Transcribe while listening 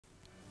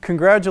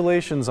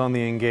Congratulations on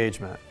the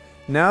engagement.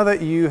 Now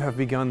that you have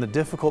begun the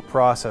difficult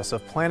process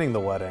of planning the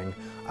wedding,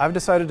 I've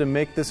decided to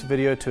make this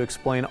video to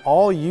explain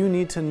all you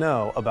need to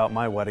know about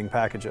my wedding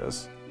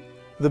packages.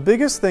 The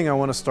biggest thing I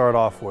want to start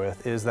off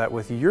with is that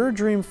with Your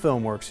Dream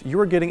Filmworks, you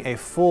are getting a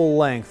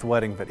full-length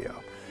wedding video.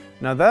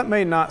 Now that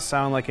may not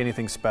sound like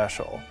anything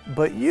special,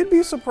 but you'd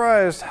be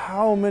surprised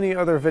how many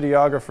other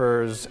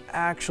videographers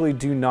actually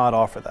do not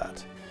offer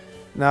that.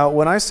 Now,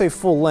 when I say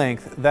full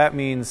length, that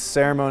means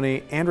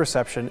ceremony and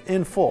reception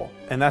in full,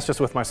 and that's just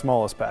with my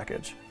smallest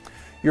package.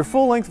 Your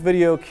full-length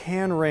video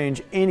can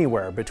range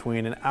anywhere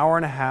between an hour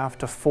and a half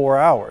to 4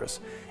 hours.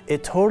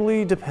 It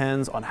totally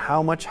depends on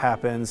how much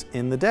happens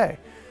in the day.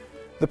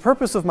 The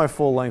purpose of my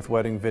full-length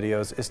wedding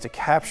videos is to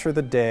capture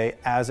the day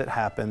as it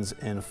happens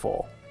in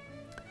full.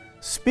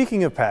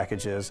 Speaking of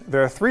packages,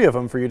 there are 3 of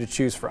them for you to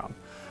choose from.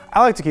 I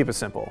like to keep it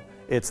simple.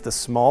 It's the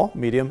small,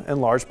 medium, and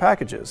large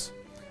packages.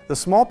 The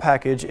small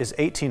package is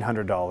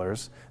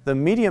 $1,800, the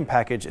medium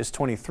package is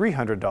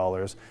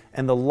 $2,300,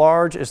 and the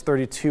large is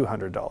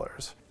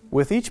 $3,200.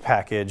 With each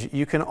package,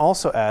 you can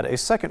also add a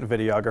second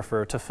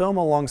videographer to film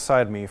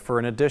alongside me for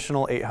an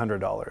additional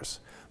 $800,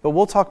 but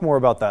we'll talk more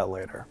about that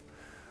later.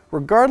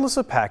 Regardless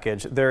of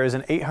package, there is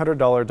an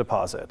 $800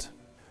 deposit.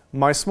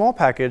 My small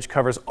package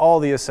covers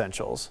all the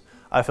essentials.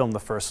 I film the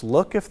first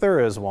look if there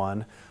is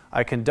one,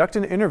 I conduct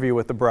an interview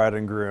with the bride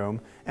and groom,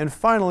 and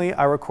finally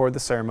I record the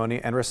ceremony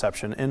and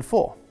reception in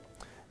full.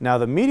 Now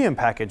the medium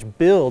package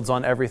builds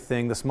on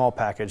everything the small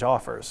package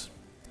offers.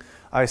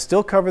 I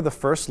still cover the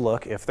first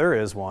look if there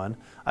is one,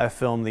 I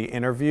film the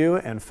interview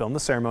and film the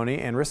ceremony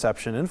and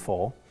reception in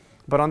full,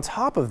 but on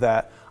top of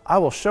that, I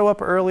will show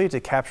up early to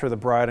capture the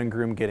bride and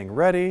groom getting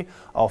ready,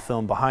 I'll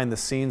film behind the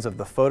scenes of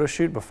the photo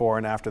shoot before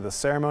and after the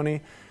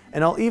ceremony,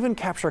 and I'll even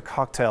capture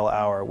cocktail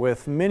hour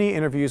with many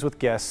interviews with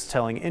guests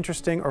telling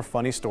interesting or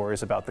funny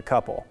stories about the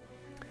couple.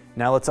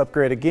 Now let's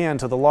upgrade again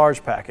to the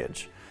large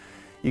package.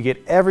 You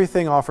get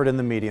everything offered in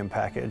the medium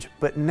package,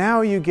 but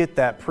now you get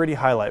that pretty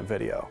highlight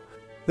video.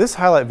 This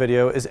highlight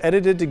video is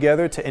edited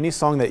together to any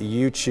song that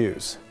you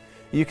choose.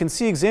 You can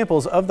see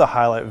examples of the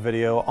highlight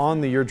video on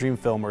the Your Dream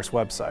Filmworks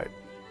website.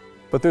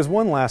 But there's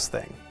one last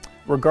thing.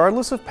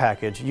 Regardless of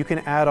package, you can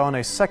add on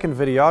a second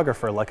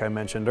videographer like I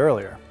mentioned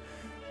earlier.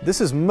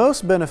 This is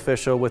most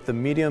beneficial with the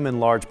medium and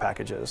large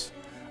packages.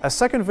 A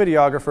second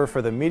videographer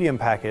for the medium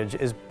package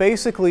is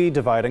basically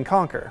divide and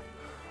conquer.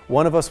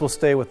 One of us will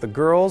stay with the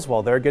girls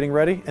while they're getting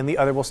ready, and the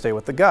other will stay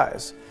with the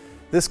guys.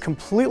 This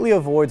completely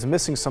avoids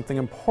missing something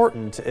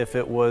important if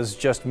it was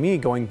just me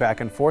going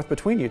back and forth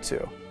between you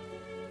two.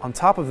 On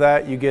top of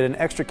that, you get an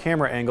extra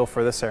camera angle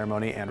for the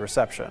ceremony and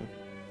reception.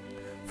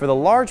 For the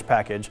large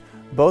package,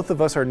 both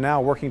of us are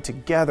now working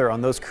together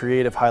on those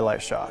creative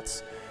highlight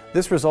shots.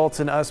 This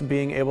results in us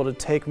being able to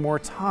take more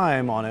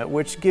time on it,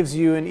 which gives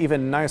you an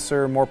even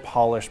nicer, more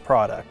polished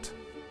product.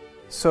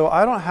 So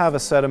I don't have a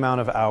set amount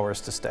of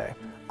hours to stay.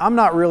 I'm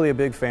not really a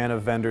big fan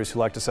of vendors who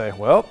like to say,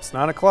 well, it's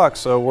 9 o'clock,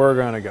 so we're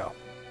gonna go.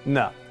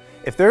 No.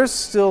 If there's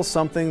still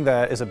something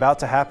that is about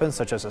to happen,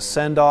 such as a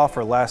send-off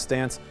or last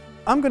dance,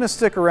 I'm gonna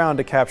stick around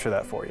to capture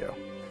that for you.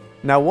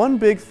 Now, one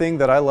big thing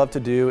that I love to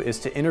do is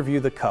to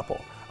interview the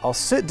couple. I'll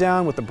sit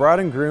down with the bride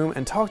and groom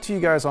and talk to you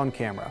guys on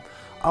camera.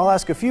 I'll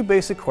ask a few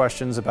basic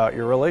questions about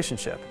your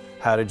relationship.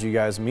 How did you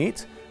guys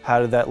meet? How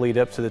did that lead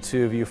up to the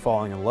two of you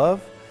falling in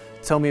love?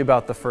 Tell me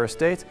about the first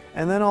date,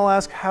 and then I'll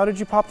ask, how did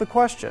you pop the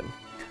question?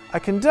 I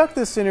conduct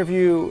this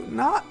interview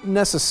not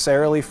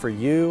necessarily for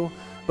you,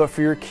 but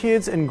for your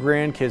kids and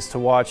grandkids to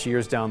watch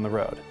years down the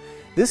road.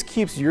 This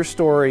keeps your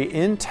story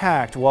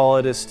intact while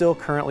it is still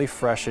currently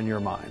fresh in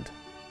your mind.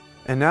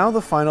 And now the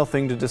final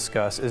thing to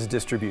discuss is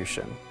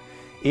distribution.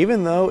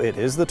 Even though it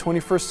is the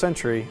 21st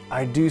century,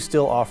 I do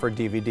still offer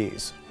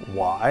DVDs.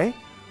 Why?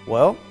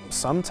 Well,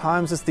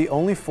 sometimes it's the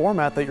only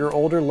format that your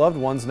older loved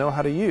ones know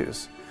how to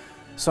use.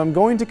 So I'm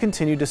going to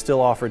continue to still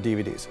offer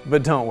DVDs,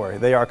 but don't worry,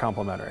 they are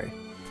complimentary.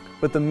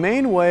 But the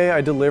main way I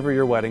deliver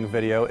your wedding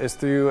video is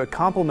through a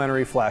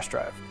complimentary flash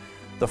drive.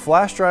 The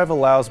flash drive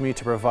allows me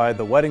to provide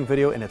the wedding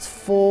video in its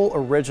full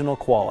original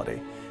quality,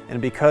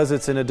 and because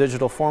it's in a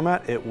digital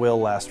format, it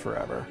will last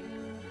forever.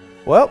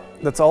 Well,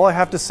 that's all I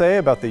have to say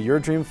about the Your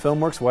Dream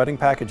Filmworks wedding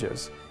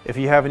packages. If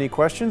you have any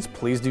questions,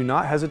 please do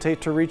not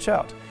hesitate to reach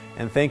out.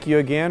 And thank you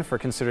again for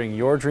considering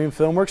Your Dream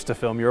Filmworks to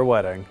film your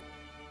wedding.